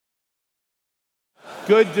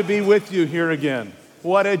Good to be with you here again.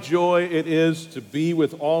 What a joy it is to be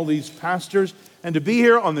with all these pastors and to be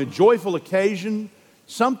here on the joyful occasion.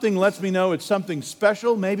 Something lets me know it's something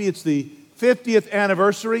special. Maybe it's the 50th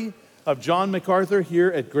anniversary of John MacArthur here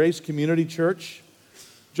at Grace Community Church.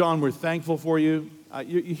 John, we're thankful for you.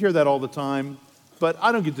 You hear that all the time, but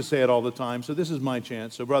I don't get to say it all the time, so this is my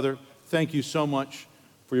chance. So, brother, thank you so much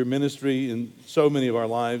for your ministry in so many of our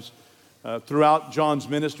lives. Throughout John's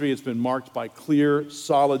ministry, it's been marked by clear,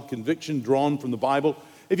 solid conviction drawn from the Bible.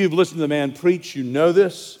 If you've listened to the man preach, you know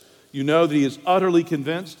this. You know that he is utterly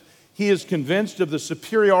convinced. He is convinced of the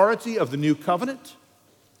superiority of the new covenant.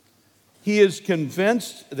 He is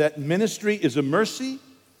convinced that ministry is a mercy,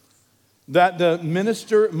 that the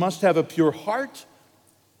minister must have a pure heart,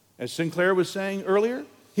 as Sinclair was saying earlier.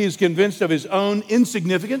 He is convinced of his own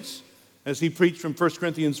insignificance, as he preached from 1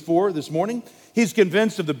 Corinthians 4 this morning. He's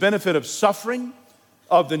convinced of the benefit of suffering,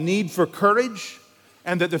 of the need for courage,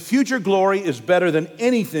 and that the future glory is better than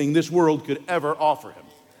anything this world could ever offer him.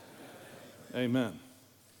 Amen.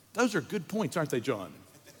 Those are good points, aren't they, John?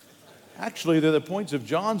 Actually, they're the points of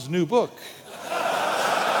John's new book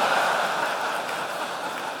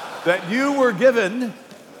that you were given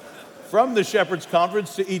from the Shepherd's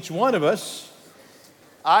Conference to each one of us.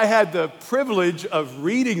 I had the privilege of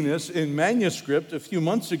reading this in manuscript a few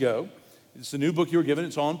months ago. It's the new book you were given.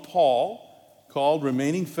 It's on Paul, called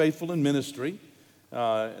Remaining Faithful in Ministry.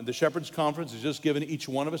 The Shepherd's Conference has just given each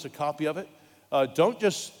one of us a copy of it. Don't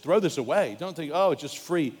just throw this away. Don't think, oh, it's just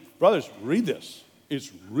free. Brothers, read this.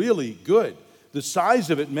 It's really good. The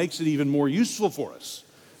size of it makes it even more useful for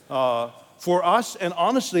us, and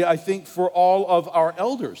honestly, I think for all of our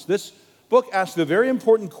elders. This book asks the very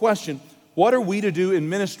important question, what are we to do in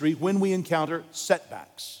ministry when we encounter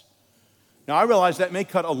setbacks? Now, I realize that may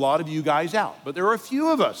cut a lot of you guys out, but there are a few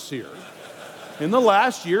of us here in the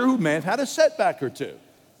last year who may have had a setback or two.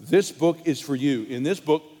 This book is for you. In this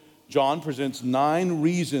book, John presents 9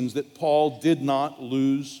 reasons that Paul did not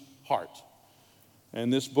lose heart.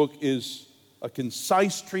 And this book is a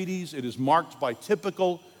concise treatise. It is marked by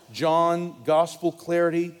typical John gospel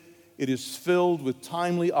clarity. It is filled with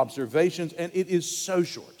timely observations, and it is so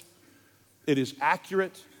short. It is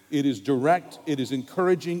accurate, it is direct, it is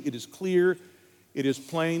encouraging, it is clear, it is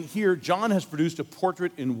plain. Here, John has produced a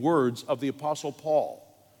portrait in words of the Apostle Paul.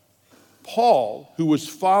 Paul, who was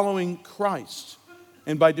following Christ.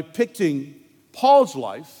 And by depicting Paul's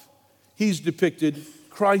life, he's depicted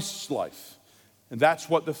Christ's life. And that's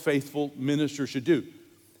what the faithful minister should do.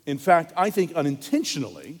 In fact, I think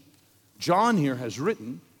unintentionally, John here has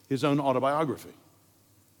written his own autobiography.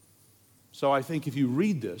 So I think if you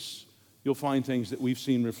read this, you'll find things that we've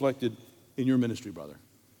seen reflected in your ministry, brother.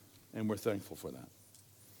 And we're thankful for that.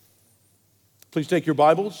 Please take your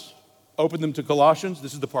Bibles, open them to Colossians.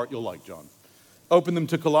 This is the part you'll like, John. Open them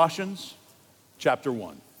to Colossians chapter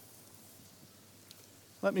 1.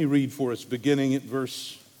 Let me read for us beginning at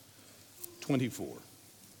verse 24.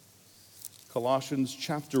 Colossians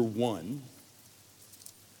chapter 1,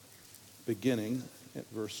 beginning at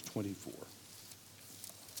verse 24.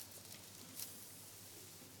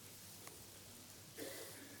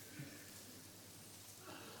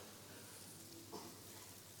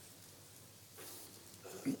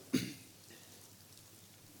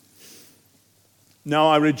 Now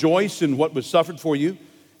I rejoice in what was suffered for you,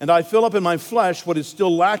 and I fill up in my flesh what is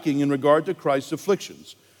still lacking in regard to Christ's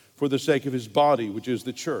afflictions, for the sake of his body, which is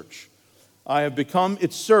the church. I have become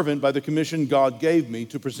its servant by the commission God gave me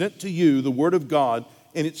to present to you the word of God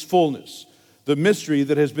in its fullness, the mystery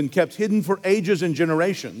that has been kept hidden for ages and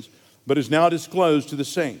generations, but is now disclosed to the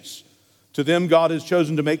saints. To them God has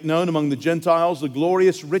chosen to make known among the Gentiles the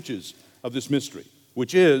glorious riches of this mystery,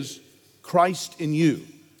 which is Christ in you,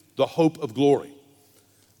 the hope of glory.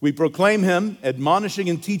 We proclaim him, admonishing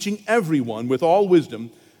and teaching everyone with all wisdom,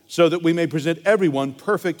 so that we may present everyone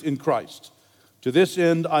perfect in Christ. To this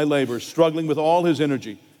end I labor, struggling with all his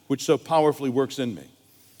energy, which so powerfully works in me.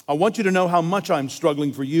 I want you to know how much I'm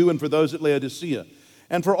struggling for you and for those at Laodicea,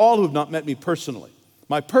 and for all who have not met me personally.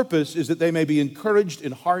 My purpose is that they may be encouraged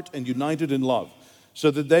in heart and united in love, so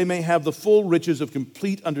that they may have the full riches of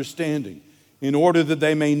complete understanding, in order that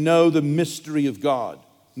they may know the mystery of God,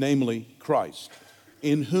 namely Christ,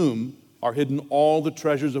 in whom are hidden all the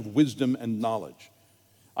treasures of wisdom and knowledge.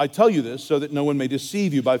 I tell you this so that no one may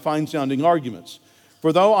deceive you by fine-sounding arguments.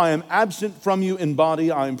 For though I am absent from you in body,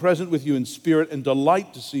 I am present with you in spirit, and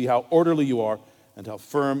delight to see how orderly you are and how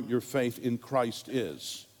firm your faith in Christ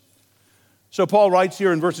is. So Paul writes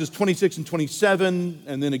here in verses 26 and 27,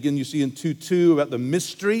 and then again you see in 2:2 about the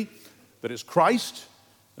mystery that is Christ.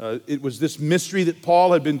 It was this mystery that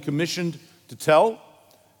Paul had been commissioned to tell.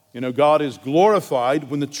 You know, God is glorified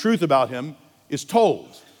when the truth about him is told.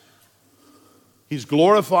 He's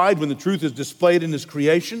glorified when the truth is displayed in his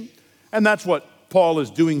creation, and that's what Paul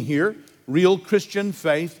is doing here. Real Christian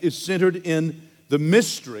faith is centered in the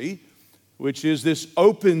mystery, which is this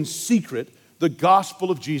open secret, the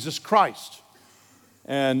gospel of Jesus Christ.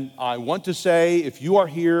 And I want to say, if you are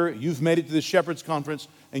here, you've made it to the Shepherds Conference,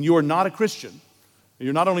 and you are not a Christian,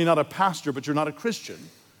 you're not only not a pastor, but you're not a Christian,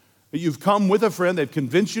 but you've come with a friend, they've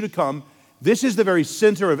convinced you to come, this is the very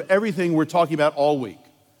center of everything we're talking about all week.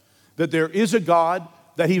 That there is a God,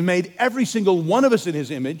 that he made every single one of us in his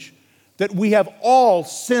image, that we have all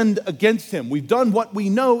sinned against him. We've done what we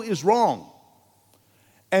know is wrong.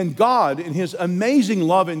 And God, in his amazing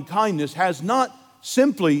love and kindness, has not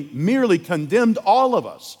simply merely condemned all of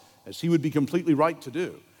us, as he would be completely right to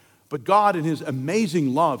do, but God, in his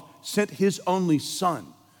amazing love, sent his only Son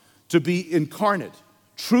to be incarnate,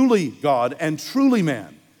 truly God and truly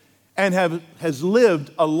man, and has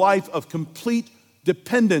lived a life of complete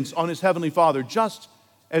dependence on his heavenly Father, just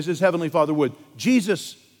as his heavenly Father would.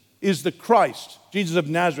 Jesus is the Christ, Jesus of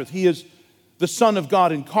Nazareth. He is the Son of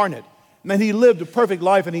God incarnate. And then he lived a perfect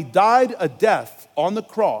life, and he died a death on the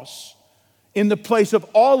cross in the place of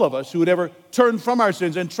all of us who had ever turned from our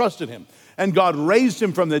sins and trusted him. And God raised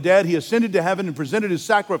him from the dead. He ascended to heaven and presented his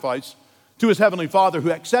sacrifice to his heavenly Father,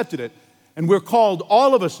 who accepted it. And we're called,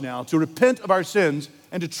 all of us now, to repent of our sins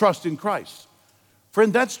and to trust in Christ.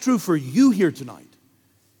 Friend, that's true for you here tonight.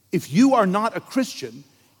 If you are not a Christian,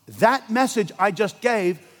 that message I just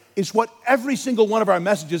gave is what every single one of our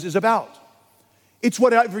messages is about. It's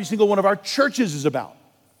what every single one of our churches is about.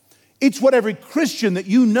 It's what every Christian that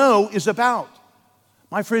you know is about.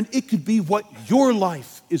 My friend, it could be what your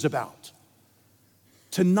life is about.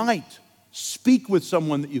 Tonight, speak with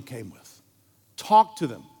someone that you came with. Talk to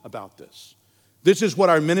them about this. This is what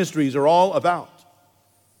our ministries are all about.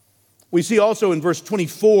 We see also in verse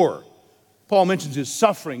 24, Paul mentions his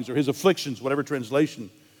sufferings or his afflictions, whatever translation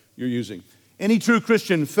you're using. Any true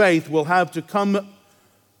Christian faith will have to come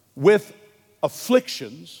with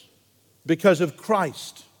afflictions because of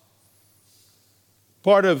Christ.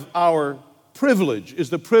 Part of our privilege is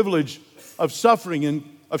the privilege of suffering and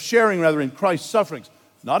of sharing rather in Christ's sufferings.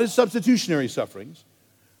 Not his substitutionary sufferings,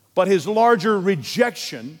 but his larger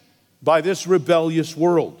rejection by this rebellious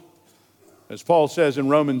world. As Paul says in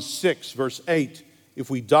Romans 6, verse 8, if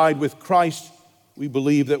we died with Christ, we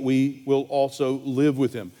believe that we will also live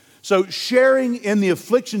with him. So sharing in the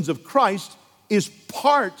afflictions of Christ is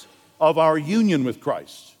part of our union with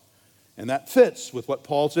Christ. And that fits with what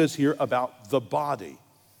Paul says here about the body.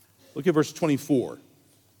 Look at verse 24.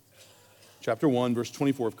 Chapter 1, verse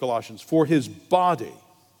 24 of Colossians. For his body.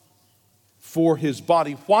 For his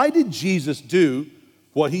body. Why did Jesus do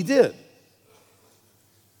what he did?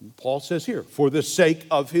 Paul says here, for the sake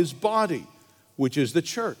of his body, which is the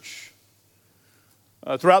church.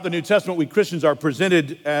 Throughout the New Testament, we Christians are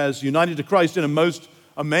presented as united to Christ in a most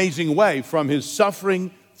amazing way, from his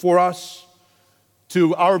suffering for us,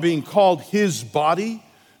 to our being called his body,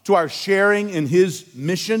 to our sharing in his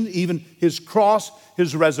mission, even his cross,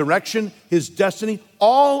 his resurrection, his destiny.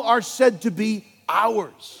 All are said to be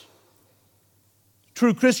ours.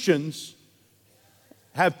 True Christians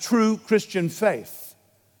have true Christian faith,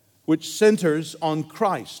 which centers on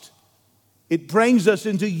Christ. It brings us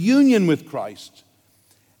into union with Christ,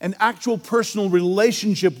 an actual personal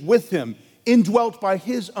relationship with him, indwelt by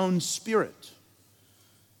his own Spirit.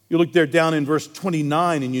 You look there down in verse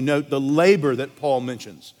 29 and you note the labor that Paul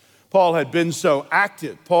mentions. Paul had been so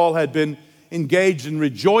active. Paul had been engaged in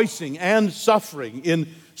rejoicing and suffering, in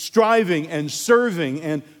striving and serving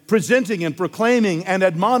and presenting and proclaiming and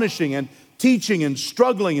admonishing and teaching and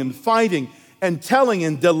struggling and fighting and telling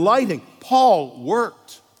and delighting. Paul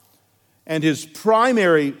worked, and his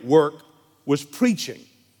primary work was preaching.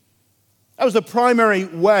 That was the primary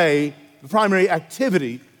way, the primary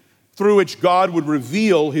activity through which God would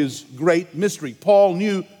reveal his great mystery. Paul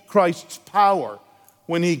knew Christ's power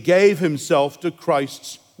when he gave himself to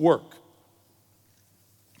Christ's work.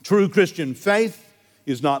 True Christian faith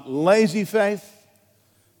is not lazy faith,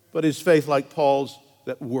 but is faith like Paul's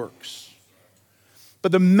that works.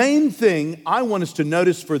 But the main thing I want us to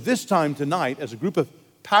notice for this time tonight, as a group of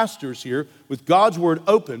pastors here with God's word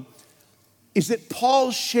open, is that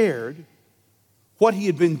Paul shared what he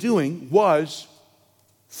had been doing was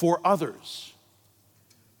for others.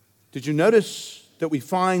 Did you notice that we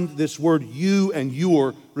find this word you and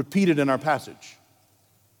your repeated in our passage?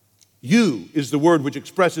 You is the word which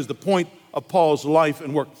expresses the point of Paul's life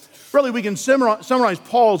and work. Really, we can summarize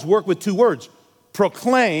Paul's work with two words: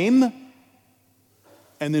 proclaim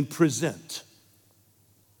and then present.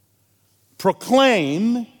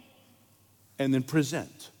 Proclaim and then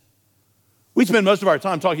present. We spend most of our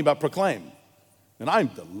time talking about proclaim, and I'm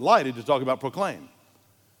delighted to talk about proclaim.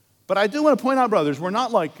 But I do want to point out, brothers, we're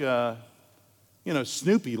not like,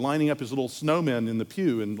 Snoopy lining up his little snowmen in the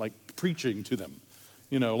pew and like preaching to them.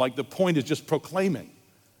 Like the point is just proclaiming.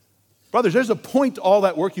 Brothers, there's a point to all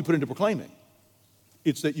that work you put into proclaiming.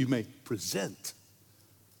 It's that you may present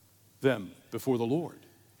them before the Lord.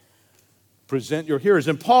 Present your hearers.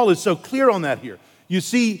 And Paul is so clear on that here. You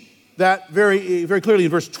see that very, very clearly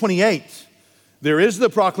in verse 28. There is the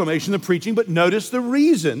proclamation, the preaching, but notice the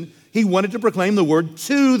reason he wanted to proclaim the word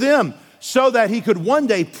to them, so that he could one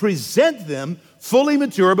day present them fully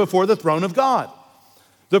mature before the throne of God.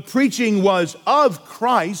 The preaching was of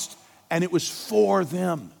Christ, and it was for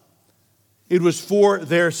them. It was for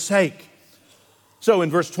their sake. So in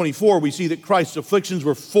verse 24, we see that Christ's afflictions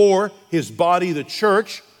were for his body, the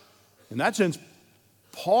church. In that sense,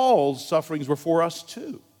 Paul's sufferings were for us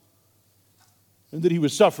too. And that he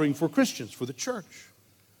was suffering for Christians, for the church.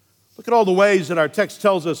 Look at all the ways that our text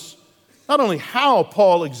tells us not only how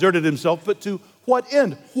Paul exerted himself, but to what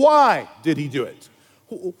end? Why did he do it?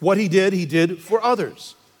 What he did for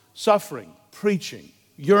others. Suffering, preaching,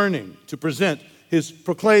 yearning to present, his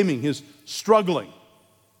proclaiming, his struggling.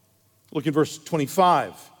 Look at verse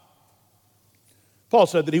 25. Paul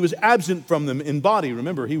said that he was absent from them in body.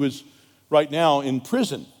 Remember, he was right now in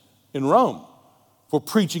prison in Rome for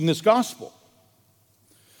preaching this gospel.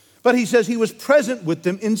 But he says he was present with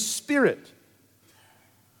them in spirit.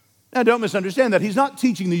 Now, don't misunderstand that. He's not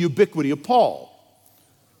teaching the ubiquity of Paul.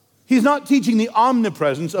 He's not teaching the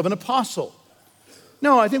omnipresence of an apostle.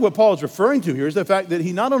 No, I think what Paul is referring to here is the fact that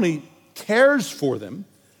he not only cares for them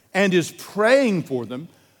and is praying for them,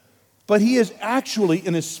 but he is actually,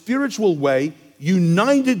 in a spiritual way,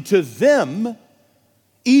 united to them,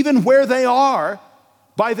 even where they are,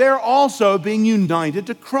 by their also being united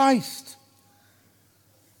to Christ.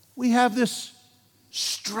 We have this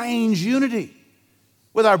strange unity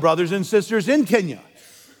with our brothers and sisters in Kenya,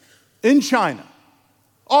 in China,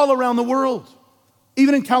 all around the world,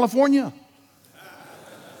 even in California.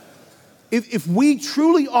 If we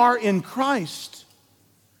truly are in Christ,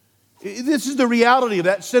 this is the reality of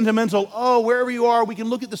that sentimental, wherever you are, we can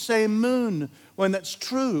look at the same moon, when that's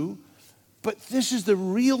true. But this is the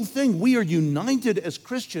real thing. We are united as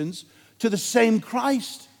Christians to the same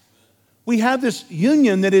Christ. We have this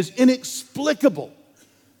union that is inexplicable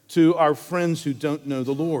to our friends who don't know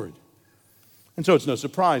the Lord. And so it's no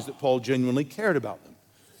surprise that Paul genuinely cared about them.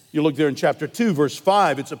 You look there in chapter 2, verse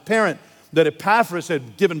 5, it's apparent that Epaphras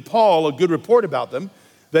had given Paul a good report about them,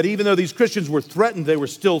 that even though these Christians were threatened, they were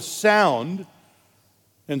still sound.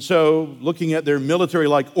 And so, looking at their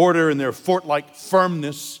military-like order and their fort-like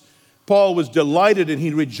firmness, Paul was delighted and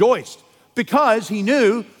he rejoiced because he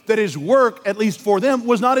knew that his work, at least for them,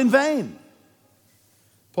 was not in vain.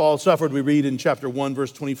 Paul suffered, we read in chapter 1,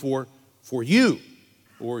 verse 24, for you,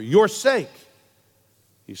 or your sake.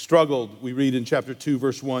 He struggled, we read in chapter 2,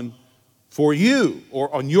 verse 1, for you,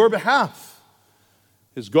 or on your behalf.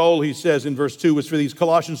 His goal, he says in verse 2, was for these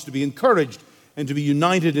Colossians to be encouraged and to be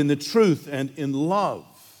united in the truth and in love.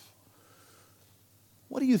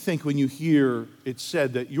 What do you think when you hear it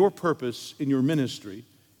said that your purpose in your ministry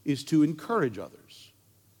is to encourage others?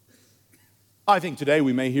 I think today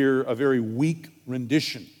we may hear a very weak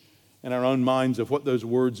rendition in our own minds of what those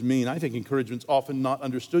words mean. I think encouragement's often not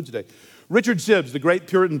understood today. Richard Sibbes, the great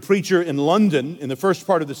Puritan preacher in London in the first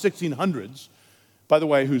part of the 1600s, by the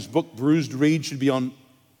way, whose book Bruised Reed should be on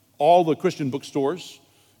all the Christian bookstores.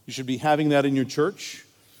 You should be having that in your church.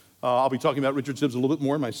 I'll be talking about Richard Sibbes a little bit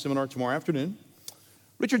more in my seminar tomorrow afternoon.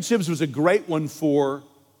 Richard Sibbes was a great one for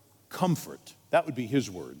comfort. That would be his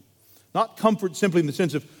word. Not comfort simply in the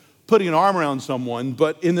sense of putting an arm around someone,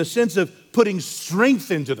 but in the sense of putting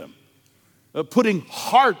strength into them, putting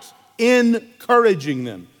heart in encouraging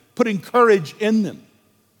them, putting courage in them.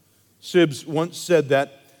 Sibbes once said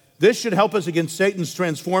that this should help us against Satan's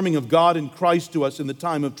transforming of God and Christ to us in the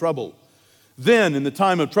time of trouble. Then, in the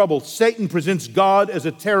time of trouble, Satan presents God as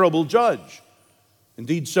a terrible judge.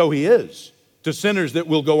 Indeed, so he is, to sinners that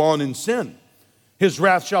will go on in sin. His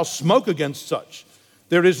wrath shall smoke against such.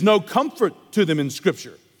 There is no comfort to them in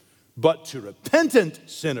Scripture. But to repentant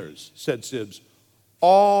sinners, said Sibbes,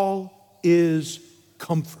 all is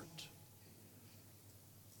comfort.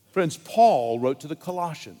 Friends, Paul wrote to the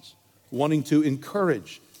Colossians, wanting to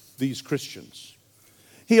encourage these Christians.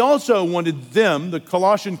 He also wanted them, the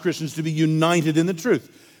Colossian Christians, to be united in the truth.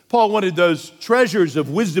 Paul wanted those treasures of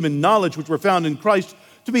wisdom and knowledge which were found in Christ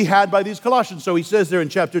to be had by these Colossians. So he says there in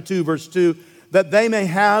chapter 2, verse 2, that they may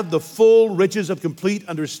have the full riches of complete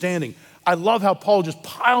understanding. I love how Paul just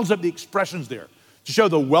piles up the expressions there to show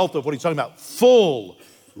the wealth of what he's talking about, full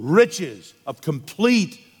riches of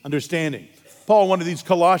complete understanding. Paul wanted these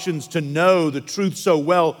Colossians to know the truth so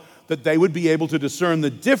well that they would be able to discern the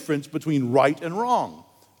difference between right and wrong,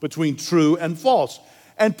 between true and false.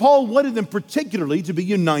 And Paul wanted them particularly to be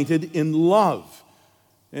united in love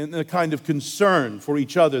and the kind of concern for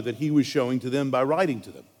each other that he was showing to them by writing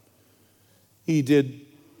to them. He did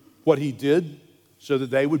what he did so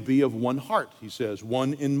that they would be of one heart, he says,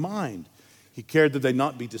 one in mind. He cared that they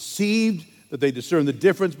not be deceived, that they discern the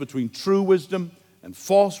difference between true wisdom and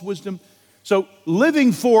false wisdom. So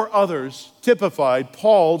living for others typified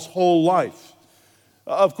Paul's whole life.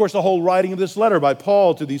 Of course, the whole writing of this letter by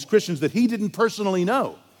Paul to these Christians that he didn't personally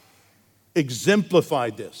know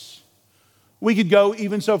exemplified this. We could go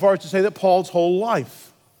even so far as to say that Paul's whole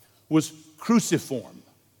life was cruciform.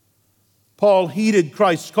 Paul heeded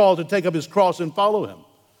Christ's call to take up his cross and follow him.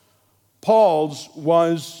 Paul's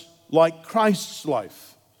was like Christ's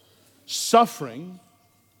life, suffering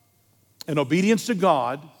in obedience to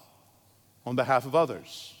God on behalf of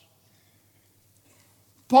others.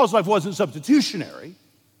 Paul's life wasn't substitutionary,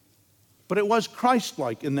 but it was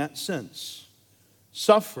Christ-like in that sense,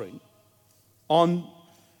 suffering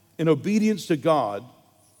in obedience to God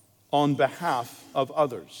on behalf of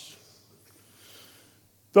others.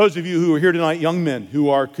 Those of you who are here tonight, young men who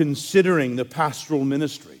are considering the pastoral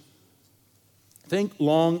ministry, think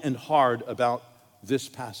long and hard about this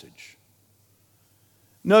passage.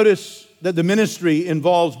 Notice that the ministry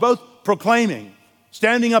involves both proclaiming,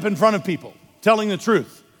 standing up in front of people, telling the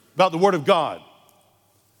truth about the Word of God,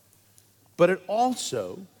 but it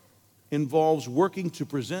also involves working to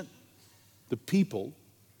present the people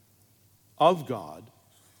of God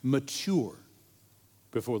mature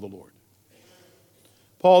before the Lord.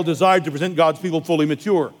 Paul desired to present God's people fully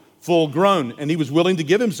mature, full grown, and he was willing to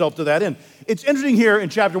give himself to that end. It's interesting here in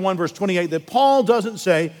chapter 1, verse 28, that Paul doesn't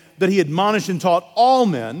say that he admonished and taught all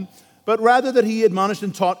men, but rather that he admonished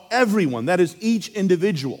and taught everyone, that is, each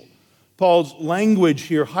individual. Paul's language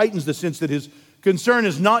here heightens the sense that his concern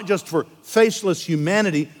is not just for faceless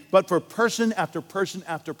humanity, but for person after person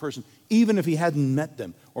after person, even if he hadn't met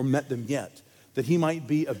them or met them yet, that he might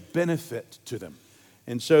be a benefit to them.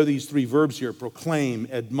 And so these three verbs here, proclaim,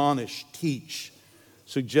 admonish, teach,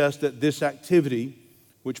 suggest that this activity,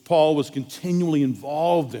 which Paul was continually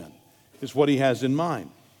involved in, is what he has in mind.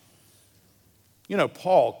 You know,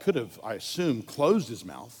 Paul could have, I assume, closed his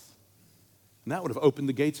mouth, and that would have opened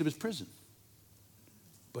the gates of his prison.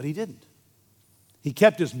 But he didn't. He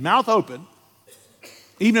kept his mouth open,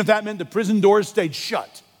 even if that meant the prison doors stayed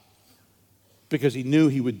shut, because he knew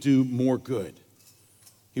he would do more good.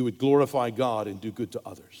 He would glorify God and do good to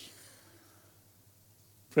others.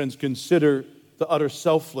 Friends, consider the utter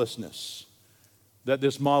selflessness that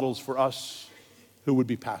this models for us who would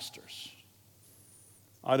be pastors.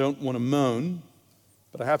 I don't want to moan,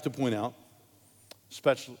 but I have to point out,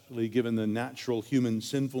 especially given the natural human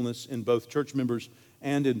sinfulness in both church members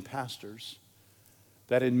and in pastors,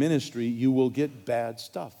 that in ministry you will get bad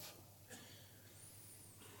stuff.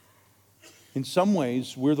 In some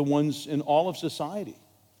ways, we're the ones in all of society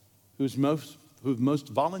who've most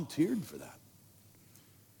volunteered for that.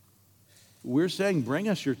 We're saying, bring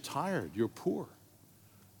us your tired, your poor.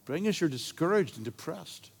 Bring us your discouraged and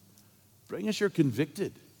depressed. Bring us your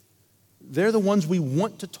convicted. They're the ones we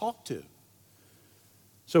want to talk to.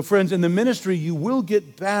 So friends, in the ministry, you will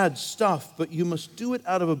get bad stuff, but you must do it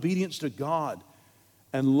out of obedience to God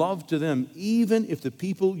and love to them, even if the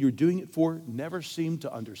people you're doing it for never seem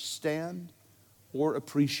to understand or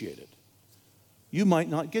appreciate it. You might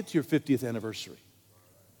not get to your 50th anniversary.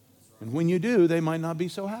 And when you do, they might not be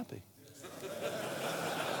so happy.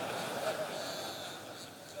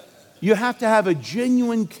 You have to have a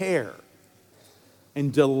genuine care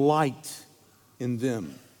and delight in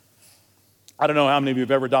them. I don't know how many of you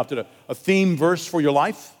have ever adopted a theme verse for your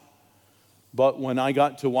life, but when I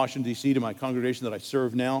got to Washington, D.C., to my congregation that I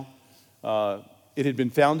serve now, it had been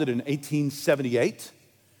founded in 1878,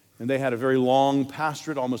 and they had a very long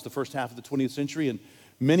pastorate, almost the first half of the 20th century, and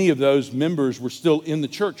many of those members were still in the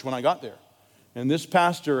church when I got there. And this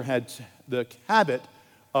pastor had the habit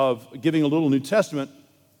of giving a little New Testament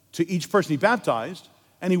to each person he baptized,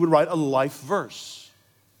 and he would write a life verse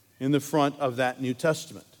in the front of that New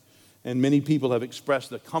Testament. And many people have expressed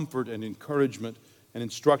the comfort and encouragement and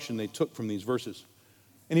instruction they took from these verses.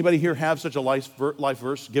 Anybody here have such a life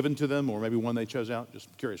verse given to them, or maybe one they chose out?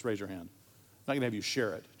 Just curious, raise your hand. I'm not going to have you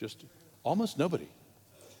share it. Just almost nobody.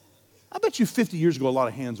 I bet you 50 years ago a lot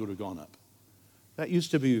of hands would have gone up. That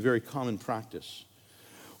used to be a very common practice.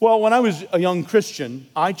 Well, when I was a young Christian,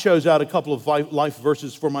 I chose out a couple of life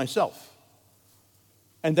verses for myself.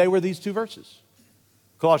 And they were these two verses.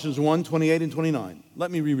 Colossians 1, 28 and 29.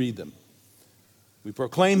 Let me reread them. We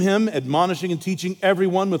proclaim him, admonishing and teaching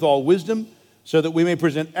everyone with all wisdom, so that we may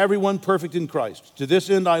present everyone perfect in Christ. To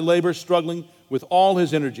this end I labor, struggling with all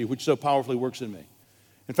his energy, which so powerfully works in me.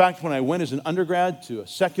 In fact, when I went as an undergrad to a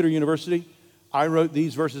secular university, I wrote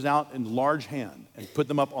these verses out in large hand and put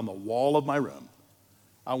them up on the wall of my room.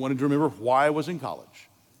 I wanted to remember why I was in college.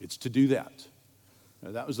 It's to do that.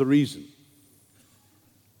 Now, that was the reason.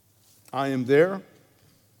 I am there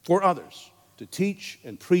for others, to teach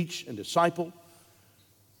and preach and disciple.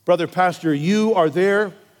 Brother pastor, you are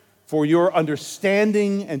there for your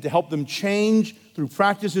understanding and to help them change through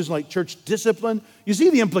practices like church discipline. You see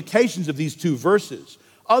the implications of these two verses.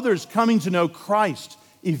 Others coming to know Christ,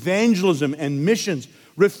 evangelism and missions,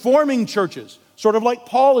 reforming churches, sort of like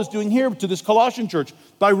Paul is doing here to this Colossian church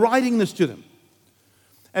by writing this to them.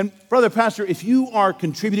 And brother pastor, if you are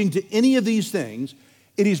contributing to any of these things,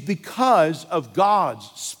 it is because of God's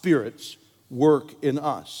Spirit's work in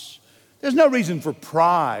us. There's no reason for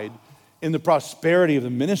pride in the prosperity of the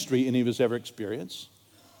ministry any of us ever experience.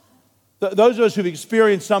 Those of us who've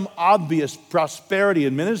experienced some obvious prosperity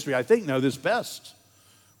in ministry, I think, know this best.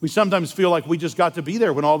 We sometimes feel like we just got to be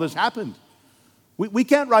there when all this happened. We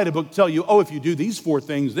can't write a book to tell you, oh, if you do these 4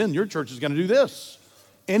 things, then your church is going to do this.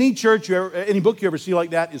 Any book you ever see like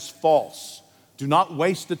that is false. Do not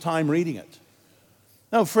waste the time reading it.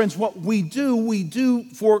 No, friends, what we do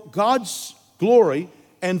for God's glory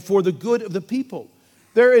and for the good of the people.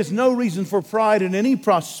 There is no reason for pride in any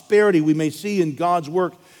prosperity we may see in God's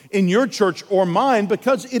work in your church or mine,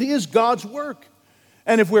 because it is God's work.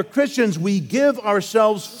 And if we're Christians, we give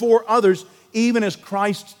ourselves for others, even as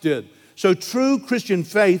Christ did. So true Christian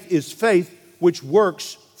faith is faith which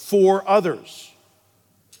works for others.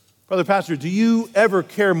 Brother pastor, do you ever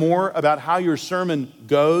care more about how your sermon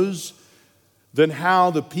goes than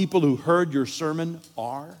how the people who heard your sermon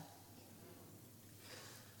are?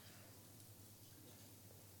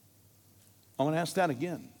 I want to ask that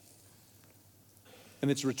again. And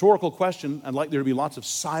it's a rhetorical question. I'd like there to be lots of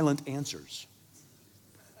silent answers.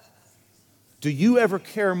 Do you ever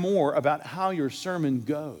care more about how your sermon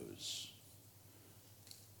goes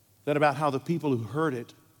than about how the people who heard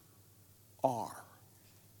it are?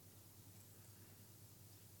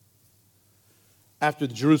 After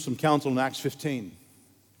the Jerusalem Council in Acts 15,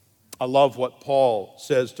 I love what Paul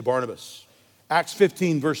says to Barnabas. Acts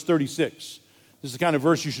 15, verse 36. This is the kind of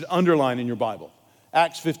verse you should underline in your Bible.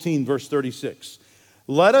 Acts 15, verse 36.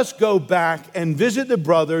 Let us go back and visit the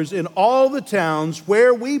brothers in all the towns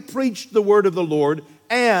where we preached the word of the Lord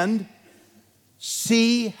and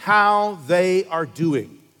see how they are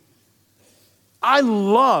doing. I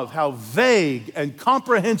love how vague and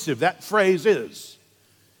comprehensive that phrase is.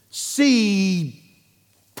 See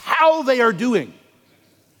how they are doing.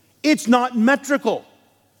 It's not metrical.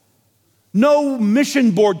 No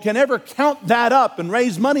mission board can ever count that up and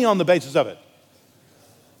raise money on the basis of it.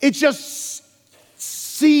 It's just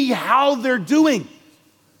see how they're doing.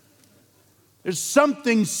 There's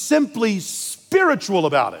something simply spiritual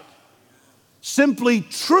about it. Simply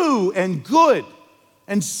true and good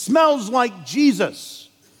and smells like Jesus.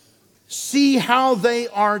 See how they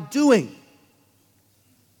are doing.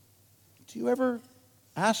 Do you ever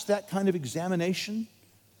ask that kind of examination,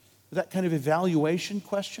 that kind of evaluation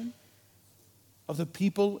question of the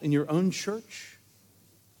people in your own church?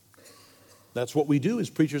 That's what we do as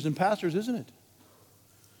preachers and pastors, isn't it?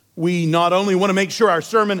 We not only want to make sure our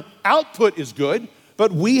sermon output is good,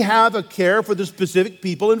 but we have a care for the specific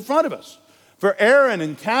people in front of us. For Aaron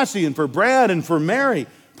and Cassie and for Brad and for Mary.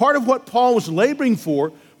 Part of what Paul was laboring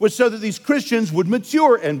for was so that these Christians would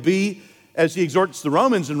mature and be, as he exhorts the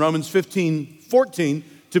Romans in Romans 15:14,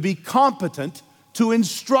 to be competent to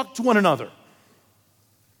instruct one another.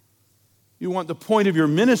 You want the point of your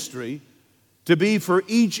ministry to be for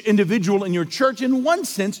each individual in your church, in one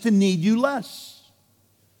sense, to need you less.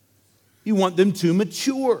 You want them to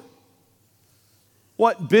mature.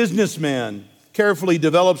 What businessman carefully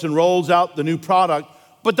develops and rolls out the new product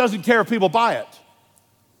but doesn't care if people buy it?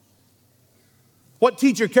 What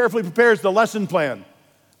teacher carefully prepares the lesson plan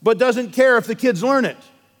but doesn't care if the kids learn it?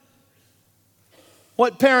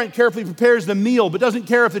 What parent carefully prepares the meal but doesn't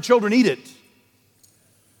care if the children eat it?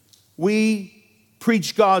 We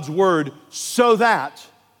preach God's word so that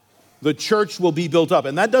the church will be built up.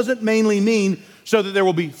 And that doesn't mainly mean so that there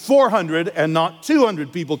will be 400 and not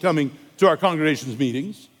 200 people coming to our congregation's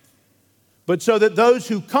meetings, but so that those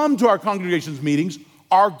who come to our congregation's meetings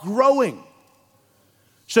are growing,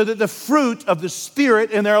 so that the fruit of the Spirit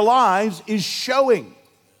in their lives is showing.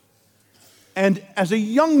 And as a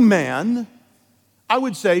young man, I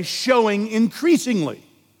would say showing increasingly.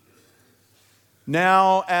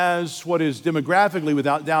 now as what is demographically,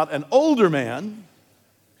 without doubt, an older man,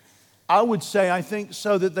 I would say, I think,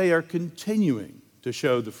 so that they are continuing to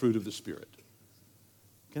show the fruit of the Spirit.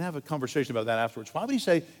 We can have a conversation about that afterwards. Why would he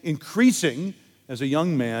say increasing as a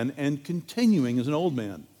young man and continuing as an old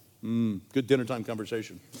man? Good dinner time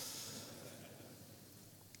conversation.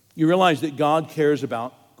 You realize that God cares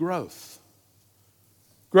about growth.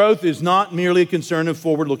 Growth is not merely a concern of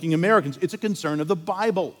forward-looking Americans. It's a concern of the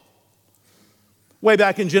Bible. Way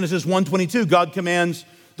back in Genesis 1:22, God commands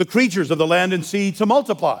the creatures of the land and sea to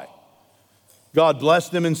multiply. God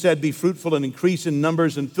blessed them and said, "Be fruitful and increase in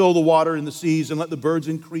numbers and fill the water in the seas and let the birds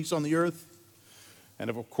increase on the earth." And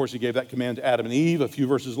of course, he gave that command to Adam and Eve a few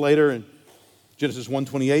verses later. In Genesis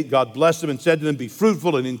 1:28, God blessed them and said to them, "Be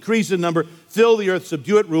fruitful and increase in number, fill the earth,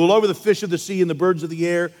 subdue it, rule over the fish of the sea and the birds of the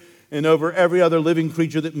air, and over every other living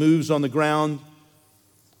creature that moves on the ground."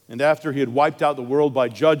 And after he had wiped out the world by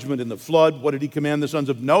judgment in the flood, what did he command the sons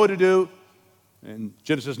of Noah to do? In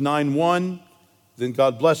Genesis 9:1, then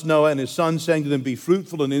God blessed Noah and his sons, saying to them, "Be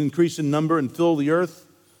fruitful and increase in number and fill the earth."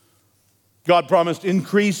 God promised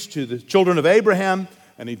increase to the children of Abraham,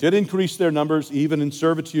 and he did increase their numbers even in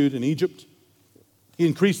servitude in Egypt. He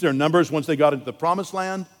increased their numbers once they got into the promised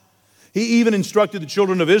land. He even instructed the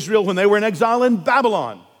children of Israel when they were in exile in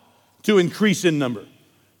Babylon to increase in number.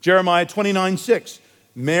 Jeremiah 29:6,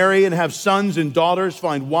 "Marry and have sons and daughters,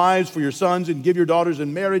 find wives for your sons and give your daughters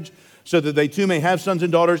in marriage so that they too may have sons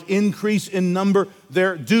and daughters. Increase in number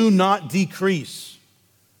there, do not decrease."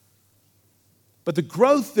 But the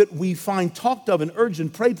growth that we find talked of and urged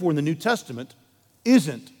and prayed for in the New Testament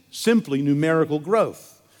isn't simply numerical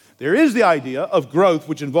growth. There is the idea of growth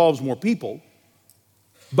which involves more people,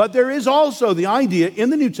 but there is also the idea in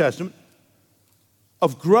the New Testament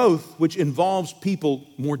of growth which involves people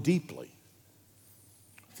more deeply.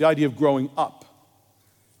 The idea of growing up,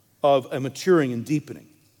 of a maturing and deepening.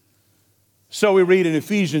 So we read in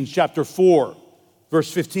Ephesians chapter 4,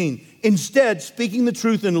 verse 15, "Instead, speaking the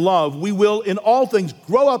truth in love, we will in all things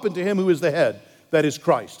grow up into him who is the head, that is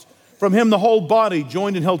Christ. From him the whole body,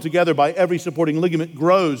 joined and held together by every supporting ligament,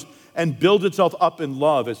 grows and builds itself up in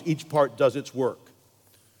love as each part does its work."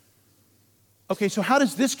 Okay, so how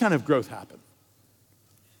does this kind of growth happen?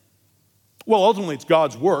 Well, ultimately it's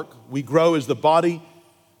God's work. We grow as the body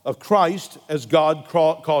of Christ as God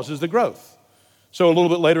causes the growth. So a little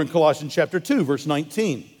bit later in Colossians chapter 2, verse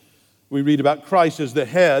 19, we read about Christ as the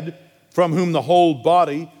head, from whom the whole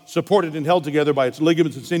body, supported and held together by its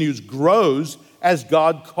ligaments and sinews, grows as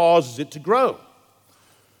God causes it to grow.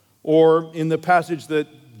 Or in the passage that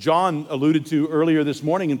John alluded to earlier this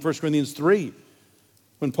morning in 1 Corinthians 3,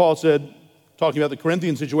 when Paul said, talking about the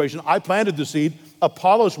Corinthian situation, "I planted the seed,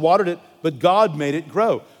 Apollos watered it, but God made it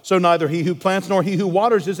grow. So neither he who plants nor he who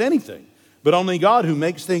waters is anything, but only God who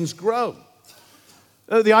makes things grow."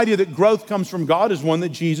 The idea that growth comes from God is one that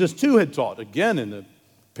Jesus too had taught. Again, in the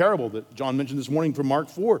parable that John mentioned this morning from Mark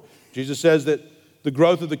 4, Jesus says that the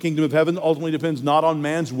growth of the kingdom of heaven ultimately depends not on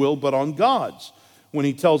man's will, but on God's. When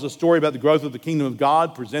he tells a story about the growth of the kingdom of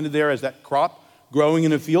God, presented there as that crop growing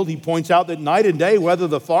in a field, he points out that night and day, whether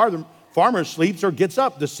the farmer sleeps or gets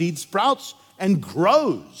up, the seed sprouts and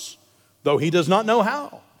grows, though he does not know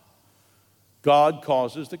how. God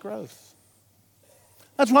causes the growth.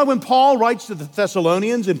 That's why when Paul writes to the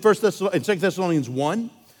Thessalonians in 2 Thessalonians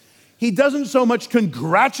 1, he doesn't so much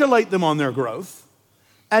congratulate them on their growth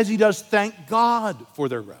as he does thank God for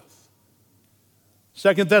their growth.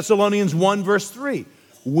 2 Thessalonians 1, verse 3,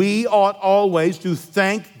 "We ought always to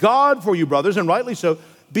thank God for you, brothers, and rightly so,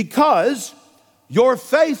 because your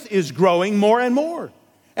faith is growing more and more,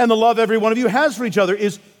 and the love every one of you has for each other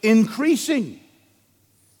is increasing."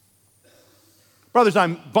 Brothers,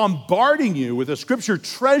 I'm bombarding you with a scripture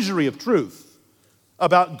treasury of truth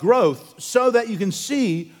about growth so that you can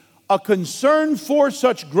see a concern for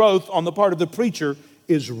such growth on the part of the preacher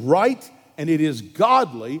is right and it is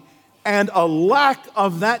godly, and a lack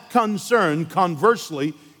of that concern,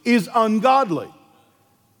 conversely, is ungodly.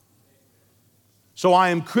 So I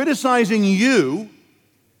am criticizing you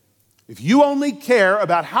if you only care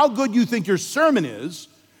about how good you think your sermon is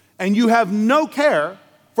and you have no care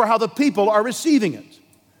for how the people are receiving it.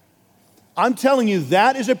 I'm telling you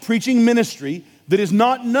that is a preaching ministry that is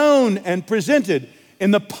not known and presented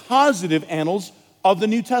in the positive annals of the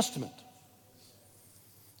New Testament.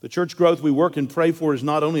 The church growth we work and pray for is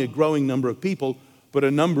not only a growing number of people, but a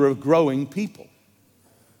number of growing people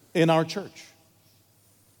in our church.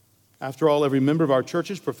 After all, every member of our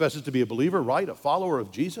churches professes to be a believer, right? A follower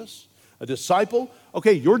of Jesus, a disciple.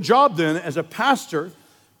 Okay, your job then as a pastor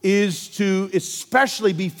is to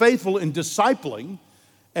especially be faithful in discipling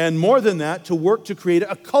And more than that, to work to create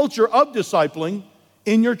a culture of discipling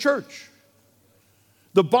in your church.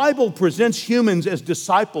 The Bible presents humans as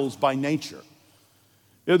disciples by nature.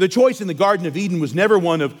 The choice in the Garden of Eden was never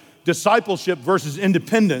one of discipleship versus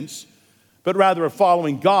independence, but rather of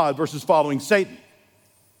following God versus following Satan.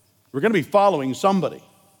 We're going to be following somebody.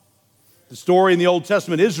 The story in the Old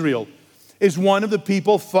Testament, Israel, is one of the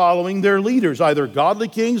people following their leaders, either godly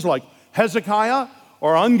kings like Hezekiah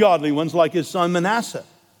or ungodly ones like his son Manasseh.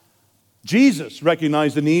 Jesus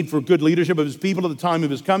recognized the need for good leadership of his people at the time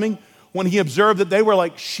of his coming when he observed that they were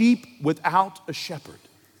like sheep without a shepherd.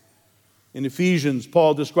 In Ephesians,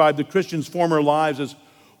 Paul described the Christians' former lives as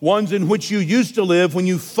ones in which you used to live when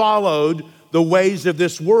you followed the ways of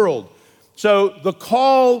this world. So the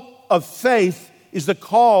call of faith is the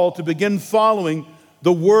call to begin following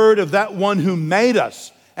the word of that one who made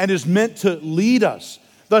us and is meant to lead us.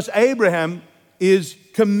 Thus, Abraham is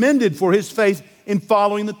commended for his faith in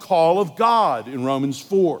following the call of God in Romans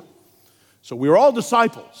 4. So we are all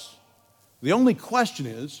disciples. The only question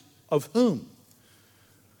is, of whom?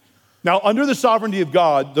 Now, under the sovereignty of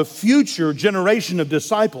God, the future generation of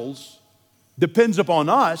disciples depends upon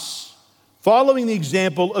us following the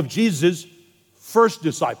example of Jesus' first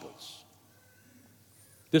disciples.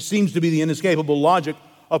 This seems to be the inescapable logic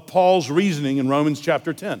of Paul's reasoning in Romans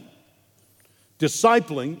chapter 10.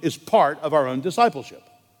 Discipling is part of our own discipleship.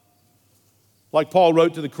 Like Paul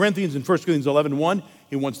wrote to the Corinthians in 1 Corinthians 11:1,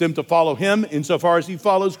 he wants them to follow him insofar as he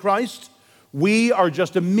follows Christ. We are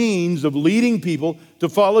just a means of leading people to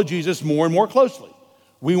follow Jesus more and more closely.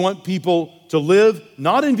 We want people to live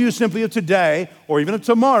not in view simply of today or even of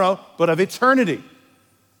tomorrow, but of eternity.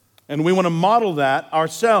 And we want to model that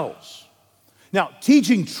ourselves. Now,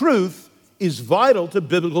 teaching truth is vital to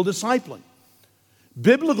biblical discipling.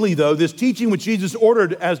 Biblically, though, this teaching which Jesus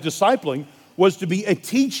ordered as discipling was to be a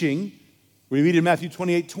teaching, we read in Matthew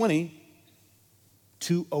 28:20,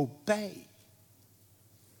 to obey.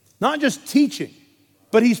 Not just teaching,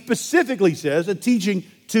 but he specifically says a teaching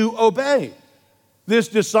to obey. This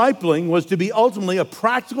discipling was to be ultimately a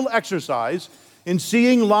practical exercise in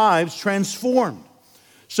seeing lives transformed.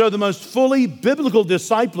 So the most fully biblical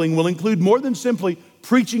discipling will include more than simply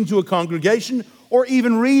preaching to a congregation or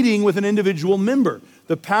even reading with an individual member.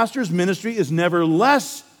 The pastor's ministry is never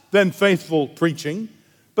less than faithful preaching,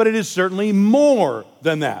 but it is certainly more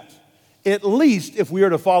than that, at least if we are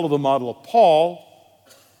to follow the model of Paul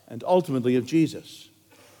and ultimately of Jesus.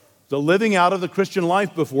 The living out of the Christian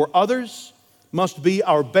life before others must be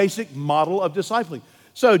our basic model of discipling.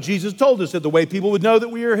 So Jesus told us that the way people would know that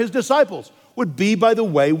we are his disciples would be by the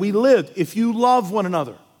way we lived. If you love one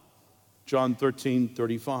another, John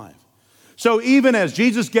 13:35. So even as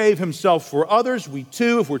Jesus gave himself for others, we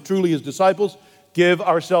too, if we're truly his disciples, give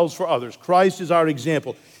ourselves for others. Christ is our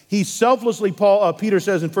example. He selflessly, Peter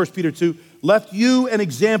says in 1 Peter 2, left you an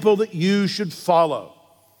example that you should follow.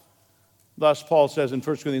 Thus, Paul says in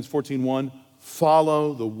 1 Corinthians 14:1,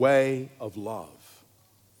 follow the way of love.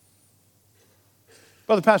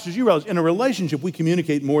 Brother pastors, you realize in a relationship we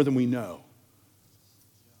communicate more than we know.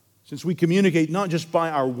 Since we communicate not just by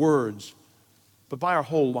our words, but by our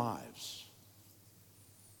whole lives.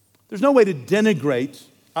 There's no way to denigrate,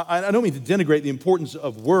 I don't mean to denigrate the importance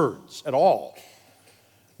of words at all.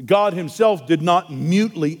 God himself did not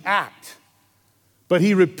mutely act, but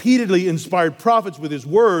he repeatedly inspired prophets with his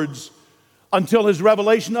words until his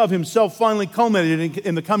revelation of himself finally culminated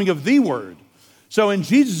in the coming of the Word. So in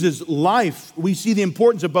Jesus' life, we see the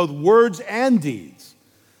importance of both words and deeds,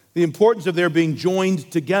 the importance of their being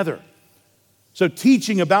joined together. So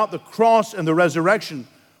teaching about the cross and the resurrection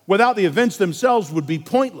without the events themselves would be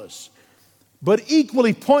pointless. But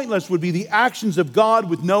equally pointless would be the actions of God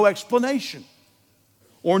with no explanation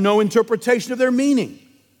or no interpretation of their meaning,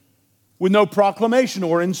 with no proclamation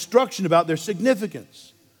or instruction about their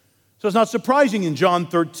significance. So it's not surprising in John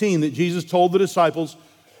 13 that Jesus told the disciples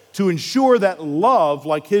to ensure that love,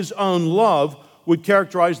 like his own love, would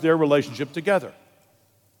characterize their relationship together.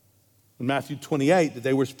 In Matthew 28, that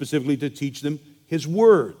they were specifically to teach them his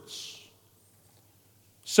words.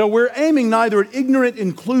 So we're aiming neither at ignorant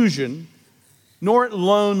inclusion nor at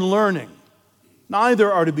lone learning.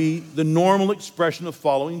 Neither are to be the normal expression of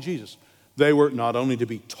following Jesus. They were not only to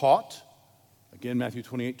be taught, again, Matthew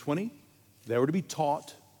 28:20, they were to be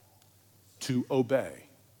taught to obey.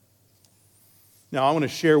 Now, I want to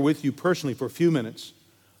share with you personally for a few minutes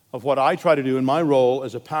of what I try to do in my role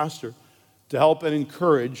as a pastor to help and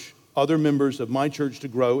encourage other members of my church to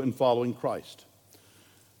grow in following Christ.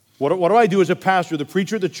 What do I do as a pastor, the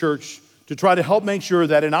preacher of the church, to try to help make sure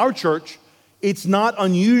that in our church, it's not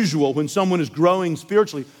unusual when someone is growing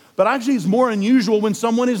spiritually, but actually it's more unusual when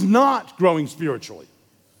someone is not growing spiritually.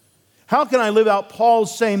 How can I live out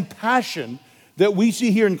Paul's same passion that we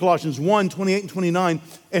see here in Colossians 1, 28 and 29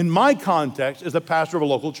 in my context as the pastor of a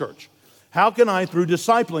local church? How can I, through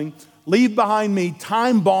discipling, leave behind me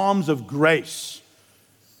time bombs of grace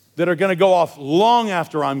that are going to go off long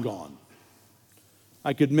after I'm gone?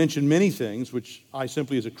 I could mention many things which I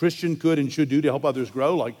simply as a Christian could and should do to help others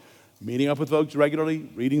grow, like meeting up with folks regularly,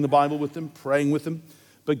 reading the Bible with them, praying with them.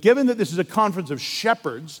 But given that this is a conference of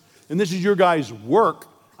shepherds and this is your guys' work,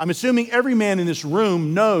 I'm assuming every man in this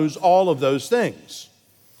room knows all of those things.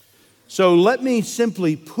 So let me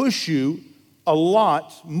simply push you a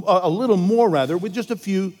little more with just a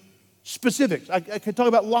few specifics. I could talk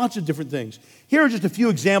about lots of different things. Here are just a few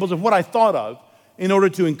examples of what I thought of in order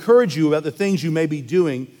to encourage you about the things you may be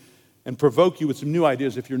doing and provoke you with some new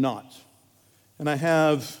ideas if you're not. And I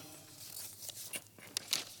have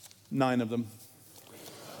 9 of them.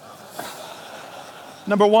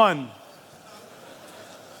 Number 1,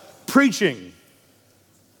 preaching.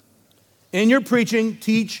 In your preaching,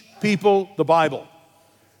 teach people the Bible.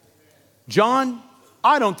 John,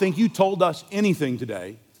 I don't think you told us anything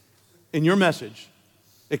today in your message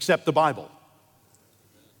except the Bible.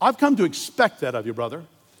 I've come to expect that of you, brother.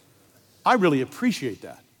 I really appreciate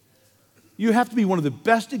that. You have to be one of the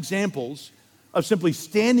best examples of simply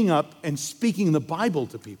standing up and speaking the Bible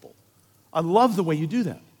to people. I love the way you do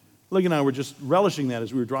that. Lig and I were just relishing that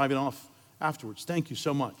as we were driving off afterwards. Thank you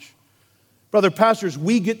so much. Brother pastors,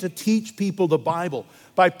 we get to teach people the Bible.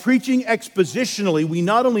 By preaching expositionally, we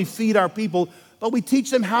not only feed our people, but we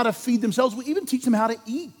teach them how to feed themselves. We even teach them how to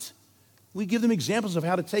eat. We give them examples of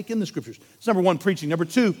how to take in the scriptures. It's number 1, preaching. Number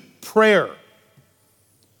 2, prayer.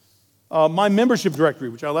 My membership directory,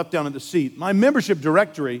 which I left down at the seat, my membership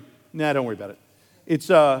directory, don't worry about it. It's,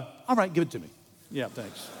 all right, give it to me. Yeah,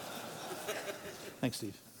 thanks. Thanks,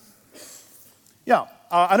 Steve. Yeah,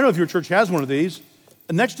 I don't know if your church has one of these.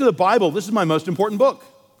 Next to the Bible, this is my most important book.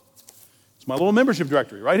 It's my little membership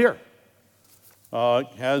directory right here. It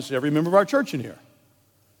has every member of our church in here.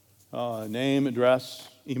 Name, address,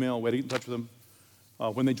 email, way to get in touch with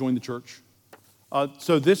them when they join the church.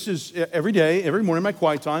 So this is every day, every morning in my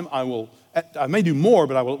quiet time, I may do more,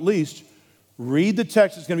 but I will at least read the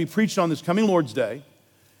text that's going to be preached on this coming Lord's Day,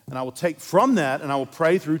 and I will take from that and I will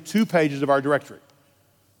pray through 2 pages of our directory.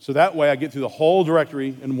 So that way I get through the whole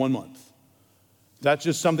directory in 1 month. That's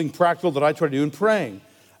just something practical that I try to do in praying.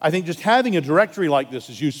 I think just having a directory like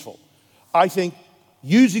this is useful. I think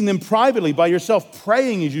using them privately by yourself,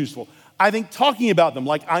 praying is useful. I think talking about them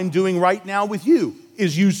like I'm doing right now with you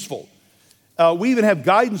is useful. We even have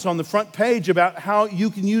guidance on the front page about how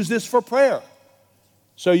you can use this for prayer.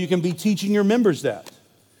 So you can be teaching your members that.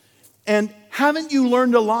 And haven't you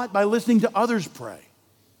learned a lot by listening to others pray?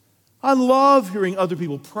 I love hearing other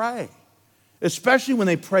people pray, especially when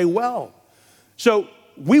they pray well. So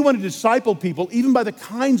we want to disciple people even by the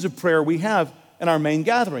kinds of prayer we have in our main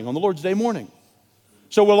gathering on the Lord's Day morning.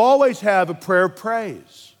 So we'll always have a prayer of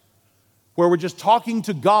praise where we're just talking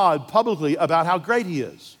to God publicly about how great He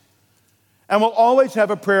is. And we'll always have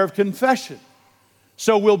a prayer of confession.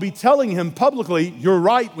 So we'll be telling Him publicly, you're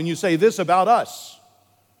right when you say this about us.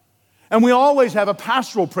 And we always have a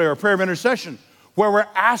pastoral prayer, a prayer of intercession, where we're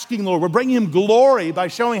asking the Lord, we're bringing Him glory by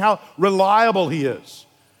showing how reliable He is,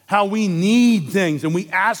 how we need things, and we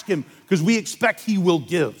ask Him because we expect He will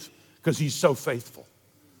give because He's so faithful.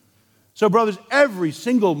 So brothers, every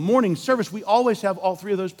single morning service, we always have all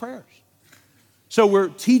 3 of those prayers. So we're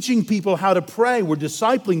teaching people how to pray, we're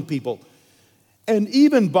discipling people. And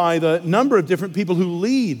even by the number of different people who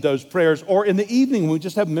lead those prayers, or in the evening, we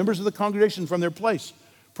just have members of the congregation from their place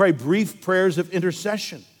pray brief prayers of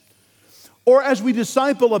intercession. Or as we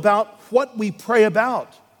disciple about what we pray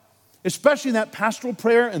about, especially that pastoral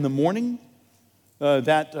prayer in the morning,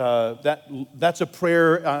 that's a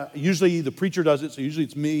prayer, usually the preacher does it, so usually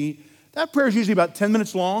it's me. That prayer is usually about 10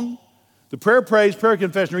 minutes long. The prayer, praise, prayer,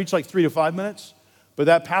 confession are each like 3 to 5 minutes, but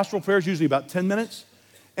that pastoral prayer is usually about 10 minutes.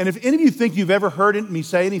 And if any of you think you've ever heard me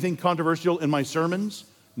say anything controversial in my sermons,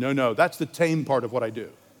 no, that's the tame part of what I do.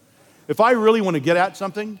 If I really want to get at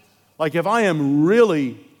something, like if I am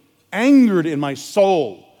really angered in my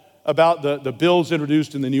soul about the bills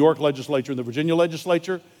introduced in the New York legislature and the Virginia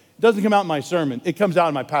legislature, it doesn't come out in my sermon, it comes out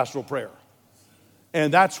in my pastoral prayer.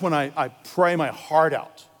 And that's when I pray my heart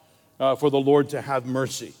out for the Lord to have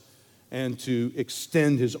mercy and to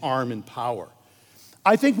extend His arm in power.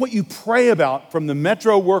 I think what you pray about, from the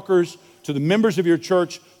metro workers to the members of your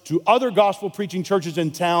church, to other gospel preaching churches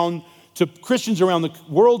in town, to Christians around the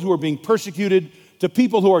world who are being persecuted, to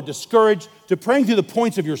people who are discouraged, to praying through the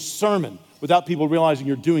points of your sermon without people realizing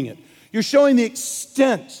you're doing it. You're showing the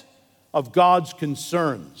extent of God's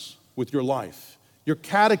concerns with your life You're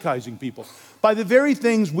catechizing people. By the very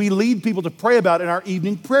things we lead people to pray about in our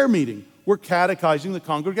evening prayer meeting, we're catechizing the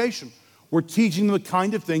congregation. We're teaching them the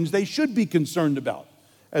kind of things they should be concerned about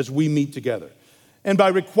as we meet together. And by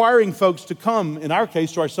requiring folks to come, in our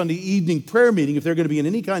case, to our Sunday evening prayer meeting, if they're going to be in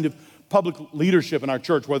any kind of public leadership in our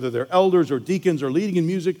church, whether they're elders or deacons or leading in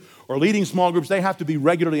music or leading small groups, they have to be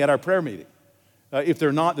regularly at our prayer meeting. If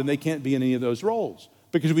they're not, then they can't be in any of those roles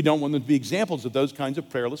because we don't want them to be examples of those kinds of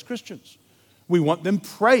prayerless Christians. We want them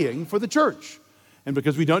praying for the church. And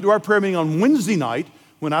because we don't do our prayer meeting on Wednesday night,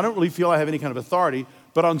 when I don't really feel I have any kind of authority,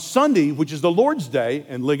 but on Sunday, which is the Lord's Day,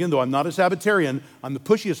 and Ligon, though I'm not a Sabbatarian, I'm the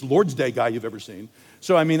pushiest Lord's Day guy you've ever seen.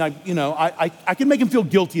 So, I mean, I can make him feel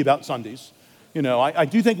guilty about Sundays. I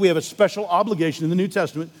do think we have a special obligation in the New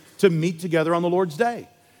Testament to meet together on the Lord's Day.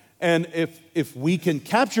 And if we can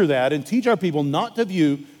capture that and teach our people not to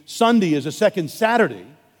view Sunday as a second Saturday,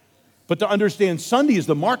 but to understand Sunday is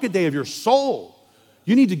the market day of your soul,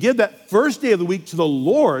 you need to give that first day of the week to the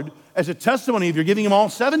Lord as a testimony if you're giving him all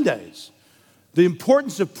 7 days. The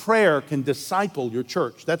importance of prayer can disciple your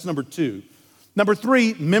church. That's number 2. Number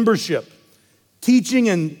 3, membership. Teaching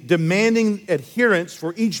and demanding adherence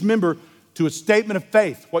for each member to a statement of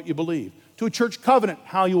faith, what you believe, to a church covenant,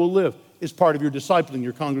 how you will live, is part of your discipling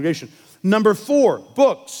your congregation. Number 4,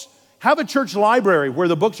 books. Have a church library where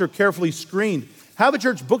the books are carefully screened. Have a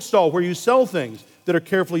church bookstall where you sell things that are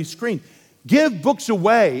carefully screened. Give books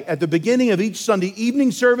away at the beginning of each Sunday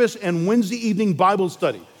evening service and Wednesday evening Bible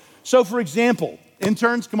study. So, for example,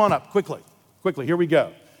 interns, come on up, quickly, here we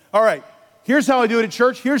go. All right, here's how I do it at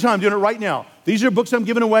church. Here's how I'm doing it right now. These are books I'm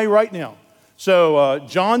giving away right now. So,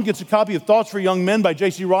 John gets a copy of Thoughts for Young Men by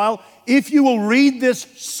J.C. Ryle. If you will read this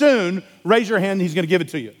soon, raise your hand, he's going to give it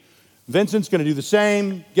to you. Vincent's going to do the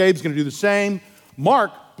same. Gabe's going to do the same.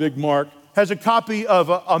 Mark, Big Mark, has a copy of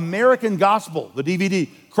American Gospel, the DVD,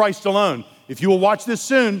 Christ Alone. If you will watch this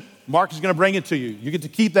soon, Mark is going to bring it to you. You get to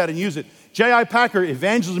keep that and use it. J.I. Packer,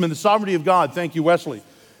 Evangelism and the Sovereignty of God. Thank you, Wesley.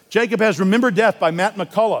 Jacob has Remember Death by Matt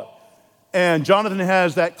McCullough. And Jonathan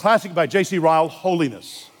has that classic by J.C. Ryle,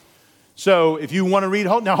 Holiness. So if you want to read,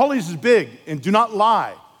 now Holiness is big, and do not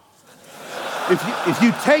lie. If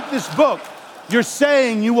you take this book, you're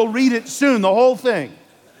saying you will read it soon, the whole thing.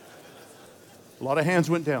 A lot of hands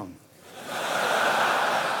went down.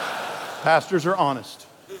 Pastors are honest.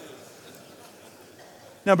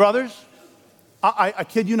 Now, brothers, I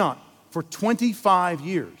kid you not, for 25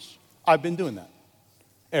 years, I've been doing that.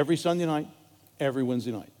 Every Sunday night, every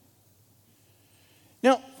Wednesday night.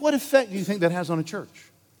 Now, what effect do you think that has on a church?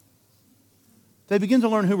 They begin to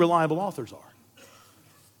learn who reliable authors are.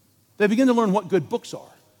 They begin to learn what good books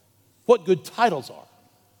are, what good titles are.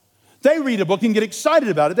 They read a book and get excited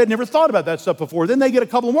about it. They'd never thought about that stuff before. Then they get a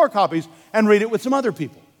couple more copies and read it with some other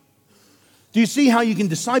people. Do you see how you can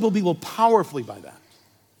disciple people powerfully by that?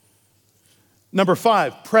 Number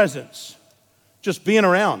 5, presence. Just being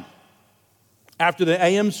around. After the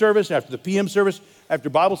AM service, after the PM service, after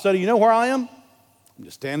Bible study, you know where I am? I'm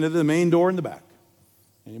just standing at the main door in the back.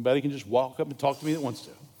 Anybody can just walk up and talk to me that wants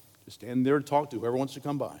to. Just stand there to talk to whoever wants to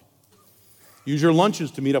come by. Use your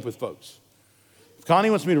lunches to meet up with folks. If Connie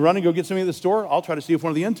wants me to run and go get something at the store, I'll try to see if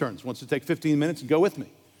one of the interns wants to take 15 minutes and go with me.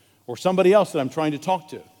 Or somebody else that I'm trying to talk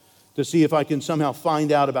to see if I can somehow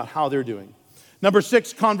find out about how they're doing. Number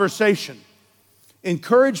 6, conversation.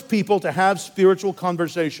 Encourage people to have spiritual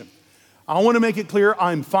conversation. I want to make it clear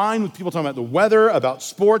I'm fine with people talking about the weather, about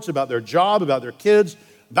sports, about their job, about their kids,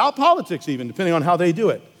 about politics even, depending on how they do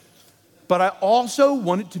it. But I also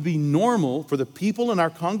want it to be normal for the people in our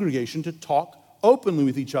congregation to talk openly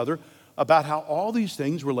with each other about how all these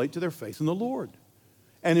things relate to their faith in the Lord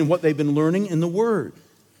and in what they've been learning in the Word.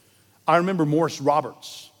 I remember Morris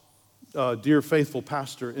Roberts, dear faithful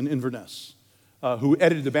pastor in Inverness, who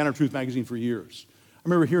edited the Banner of Truth magazine for years. I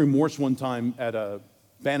remember hearing Morris one time at a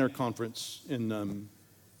Banner conference in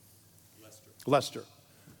Leicester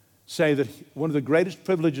say that one of the greatest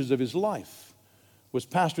privileges of his life was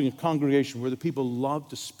pastoring a congregation where the people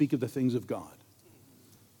loved to speak of the things of God.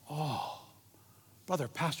 Oh, brother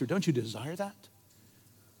pastor, don't you desire that?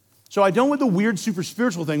 So I don't want the weird super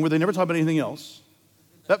spiritual thing where they never talk about anything else.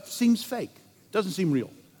 That seems fake. Doesn't seem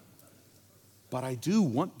real. But I do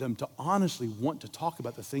want them to honestly want to talk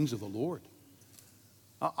about the things of the Lord.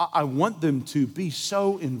 I want them to be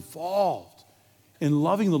so involved in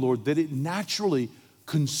loving the Lord that it naturally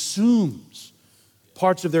consumes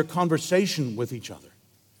parts of their conversation with each other.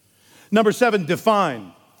 Number 7,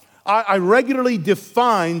 define. I regularly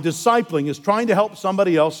define discipling as trying to help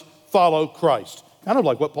somebody else follow Christ. Kind of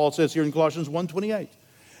like what Paul says here in Colossians 1:28.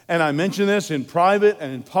 And I mention this in private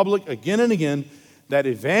and in public again and again. that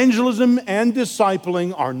evangelism and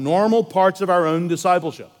discipling are normal parts of our own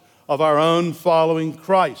discipleship, of our own following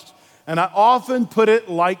Christ. And I often put it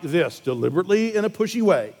like this, deliberately in a pushy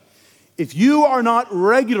way. If you are not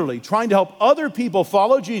regularly trying to help other people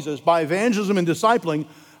follow Jesus by evangelism and discipling,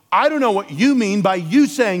 I don't know what you mean by you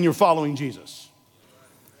saying you're following Jesus.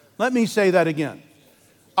 Let me say that again.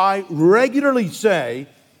 I regularly say,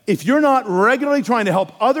 if you're not regularly trying to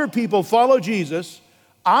help other people follow Jesus,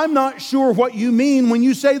 I'm not sure what you mean when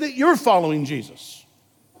you say that you're following Jesus.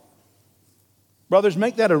 Brothers,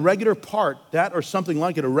 make that a regular part, that or something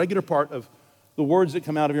like it, a regular part of the words that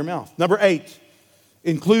come out of your mouth. Number 8,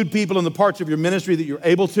 include people in the parts of your ministry that you're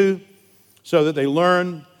able to so that they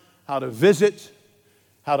learn how to visit,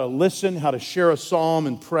 how to listen, how to share a psalm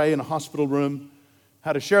and pray in a hospital room,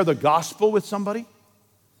 how to share the gospel with somebody.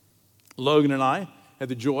 Logan and I had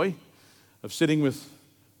the joy of sitting with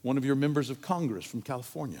one of your members of Congress from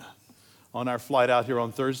California on our flight out here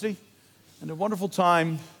on Thursday, and a wonderful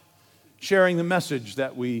time sharing the message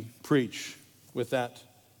that we preach with that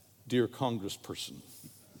dear congressperson.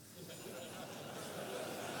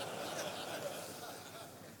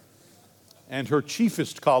 And her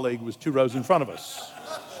chiefest colleague was 2 rows in front of us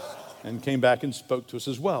and came back and spoke to us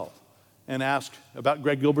as well and asked about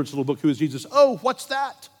Greg Gilbert's little book, Who is Jesus? Oh, what's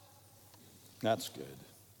that? That's good.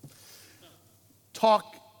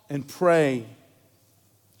 Talk and pray.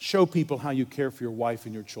 Show people how you care for your wife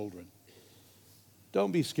and your children.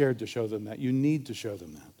 Don't be scared to show them that. You need to show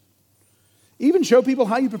them that. Even show people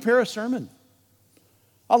how you prepare a sermon.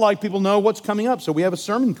 I like people to know what's coming up, so we have a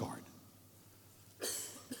sermon card.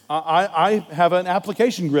 I have an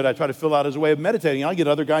application grid I try to fill out as a way of meditating. I get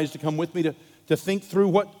other guys to come with me to think through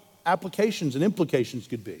what applications and implications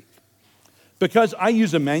could be. Because I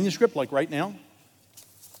use a manuscript, like right now,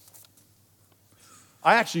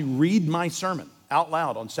 I actually read my sermon out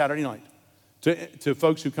loud on Saturday night to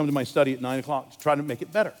folks who come to my study at 9 o'clock to try to make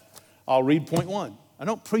it better. I'll read point 1. I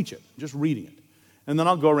don't preach it, I'm just reading it. And then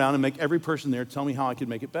I'll go around and make every person there tell me how I could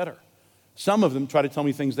make it better. Some of them try to tell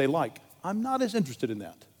me things they like. I'm not as interested in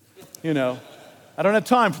that. You know, I don't have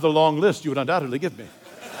time for the long list you would undoubtedly give me.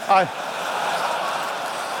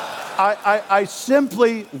 I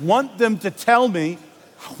simply want them to tell me,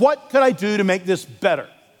 what could I do to make this better?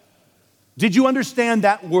 Did you understand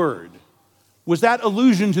that word? Was that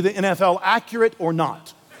allusion to the NFL accurate or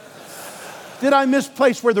not? Did I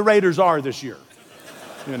misplace where the Raiders are this year?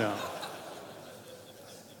 You know.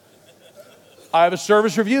 I have a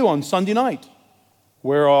service review on Sunday night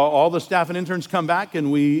where all the staff and interns come back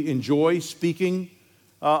and we enjoy speaking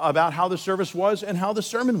about how the service was and how the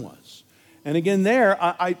sermon was. And again there,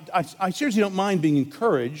 I seriously don't mind being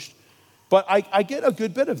encouraged, but I get a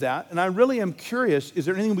good bit of that, and I really am curious, is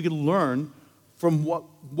there anything we could learn from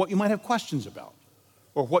what you might have questions about,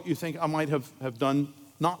 or what you think I might have done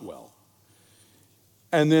not well?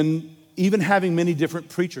 And then even having many different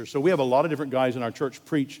preachers. So we have a lot of different guys in our church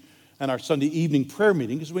preach and our Sunday evening prayer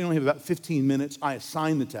meeting, because we only have about 15 minutes. I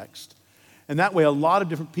assign the text. And that way, a lot of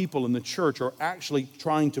different people in the church are actually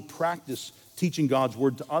trying to practice teaching God's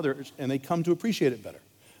word to others, and they come to appreciate it better.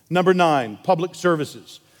 Number 9, public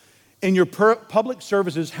services. In your public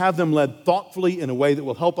services, have them led thoughtfully in a way that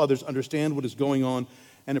will help others understand what is going on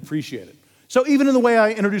and appreciate it. So even in the way I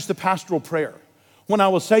introduce the pastoral prayer, when I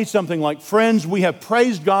will say something like, friends, we have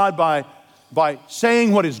praised God by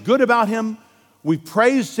saying what is good about him. We've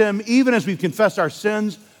praised him even as we've confessed our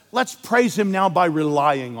sins. Let's praise him now by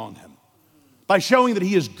relying on him, by showing that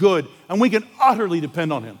he is good and we can utterly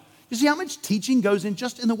depend on him. You see how much teaching goes in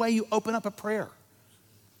just in the way you open up a prayer.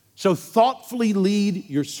 So thoughtfully lead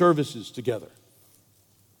your services together.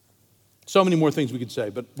 So many more things we could say,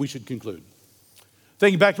 but we should conclude.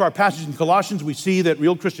 Thinking back to our passage in Colossians, we see that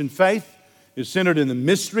real Christian faith is centered in the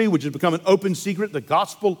mystery, which has become an open secret, the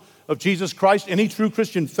gospel of Jesus Christ. Any true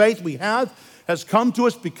Christian faith we have has come to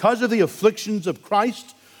us because of the afflictions of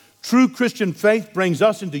Christ. True Christian faith brings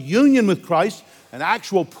us into union with Christ, an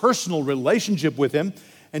actual personal relationship with him.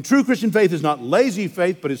 And true Christian faith is not lazy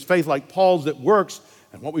faith, but is faith like Paul's that works.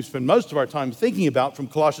 And what we spend most of our time thinking about from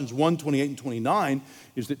Colossians 1, 28 and 29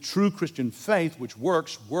 is that true Christian faith, which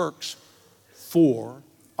works for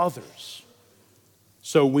others.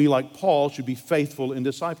 So we, like Paul, should be faithful in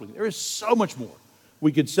discipling. There is so much more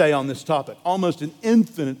we could say on this topic, almost an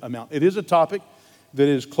infinite amount. It is a topic that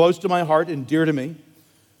is close to my heart and dear to me.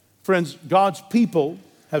 Friends, God's people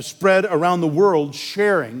have spread around the world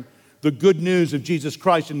sharing the good news of Jesus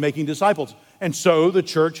Christ and making disciples. And so the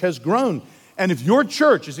church has grown. And if your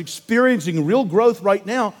church is experiencing real growth right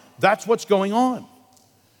now, that's what's going on.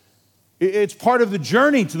 It's part of the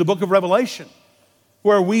journey to the book of Revelation,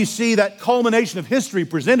 where we see that culmination of history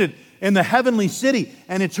presented in the heavenly city,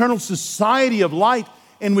 an eternal society of light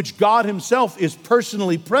in which God himself is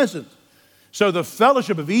personally present. So the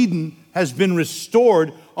fellowship of Eden has been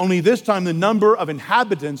restored, only this time the number of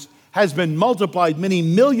inhabitants has been multiplied many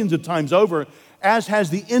millions of times over, as has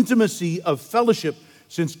the intimacy of fellowship,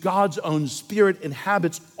 since God's own Spirit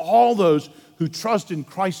inhabits all those who trust in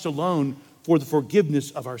Christ alone for the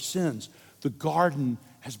forgiveness of our sins. The garden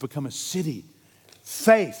has become a city.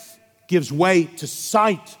 Faith gives way to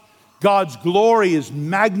sight. God's glory is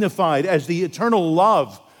magnified as the eternal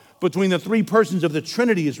love between the three persons of the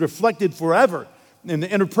Trinity is reflected forever in the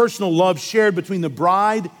interpersonal love shared between the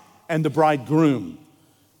bride and the bridegroom,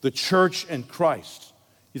 the church and Christ.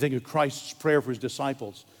 You think of Christ's prayer for his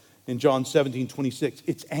disciples in John 17:26.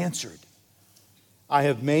 It's answered. I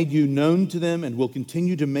have made you known to them and will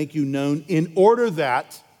continue to make you known in order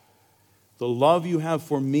that the love you have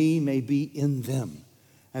for me may be in them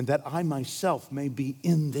and that I myself may be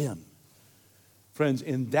in them. Friends,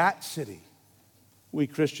 in that city, we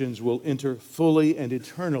Christians will enter fully and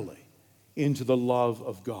eternally into the love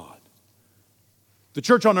of God. The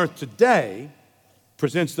church on earth today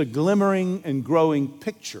presents the glimmering and growing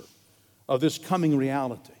picture of this coming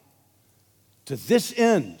reality. To this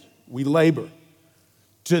end, we labor.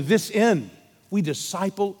 To this end, we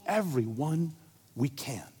disciple everyone we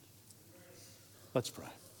can. Let's pray.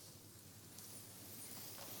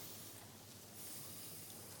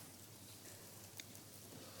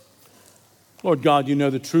 Lord God, you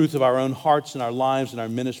know the truth of our own hearts and our lives and our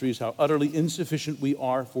ministries, how utterly insufficient we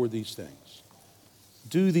are for these things.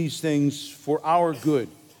 Do these things for our good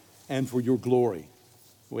and for your glory.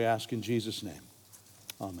 We ask in Jesus' name.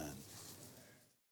 Amen.